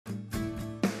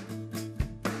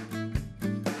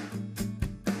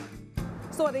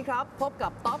วัสดีครับพบกั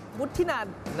บต๊อบวุฒินัน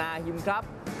ท์นาหิมครับ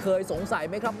เคยสงสัย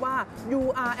ไหมครับว่า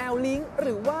URL link ห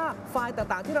รือว่าไฟล์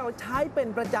ต่างๆที่เราใช้เป็น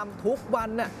ประจำทุกวัน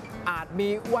น่ะอาจมี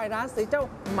ไวรัสหรือเจ้า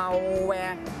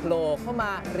malware โผล่เข้าม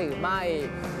าหรือไม่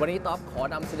วันนี้ต๊อบขอ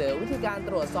นำเสนอวิธีการ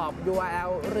ตรวจสอบ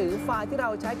URL หรือไฟล์ที่เรา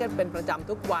ใช้กันเป็นประจำ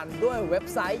ทุกวันด้วยเว็บ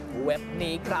ไซต์เว็บ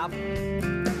นี้ครับ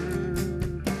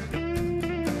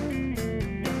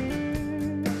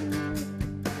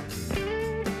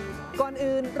ก่อน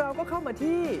อื่นเราก็เข้ามา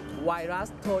ที่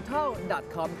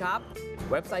wootthinan.com ครับ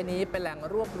เว็บไซต์นี้เป็นแหล่ง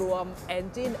รวบรวม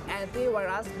Engine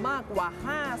Antivirus มากกว่า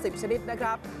 50 ชนิดนะค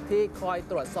รับที่คอย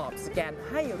ตรวจสอบสแกน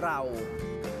ให้เรา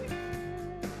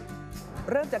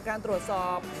เริ่มจากการตรวจสอ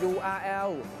บ URL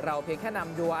เราเพียงแค่น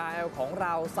ำ URL ของเร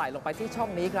าใส่ลงไปที่ช่อง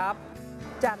นี้ครับ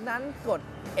จากนั้นกด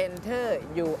Enter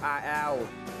URL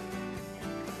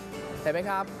เห็นไหม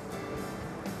ครับ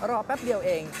รอแป๊บเดียวเ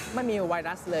องไม่มีไว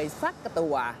รัสเลยสักตั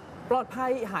วปลอดภั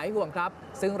ยหายห่วงครับ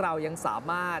ซึ่งเรายังสา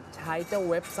มารถใช้เจ้า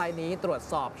เว็บไซต์นี้ตรวจ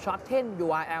สอบ shorten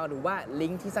URL หรือว่าลิ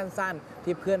งก์ที่สั้นๆ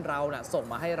ที่เพื่อนเราส่ง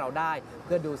มาให้เราได้เ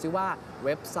พื่อดูซิว่าเ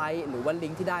ว็บไซต์หรือว่าลิ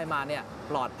งก์ที่ได้มาเนี่ย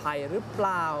ปลอดภัยหรือเป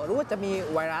ล่าหรือว่าจะมี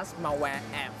ไวรัส malware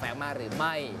แอบแฝงมาหรือไ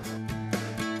ม่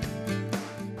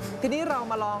ทีนี้เรา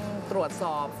มาลองตรวจส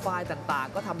อบไฟล์ต่าง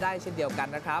ๆก็ทำได้เช่นเดียวกัน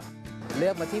นะครับเลื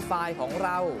อกมาที่ไฟล์ของเร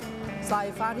าใส่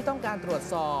ไฟล์ที่ต้องการตรวจ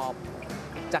สอบ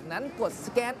จากนั้นกด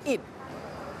Scan It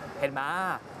เห็นไหม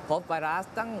พบไวรัส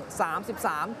ตั้ง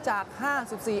33จาก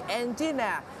54 Engine เ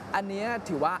นี่ยอันนี้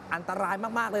ถือว่าอันตราย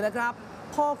มากๆเลยนะครับ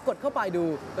พอกดเข้าไปดู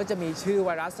ก็จะมีชื่อไว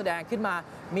รัสแสดงขึ้นมา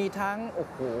มีทั้งโอ้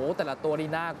โหแต่ละตัวนี่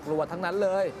น่ากลัวทั้งนั้นเล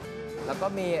ยแล้วก็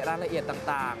มีรายละเอียด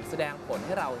ต่างๆแสดงผลใ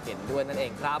ห้เราเห็นด้วยนั่นเอ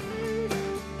งครับ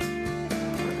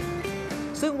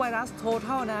ซึ่งไวรัส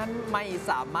Total นั้นไม่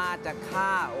สามารถจะฆ่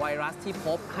าไวรัสที่พ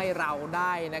บให้เราไ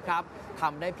ด้นะครับท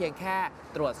ำได้เพียงแค่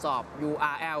ตรวจสอบ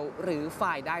URL หรือไฟ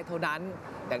ล์ได้เท่านั้น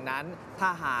ดังนั้นถ้า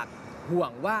หากห่ว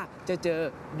งว่าจะเจอ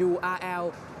URL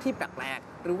ที่แปลก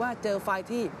ๆหรือว่าเจอไฟล์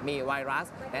ที่มีไวรัส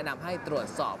แนะนำให้ตรวจ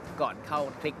สอบก่อนเข้า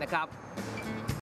คลิกนะครับ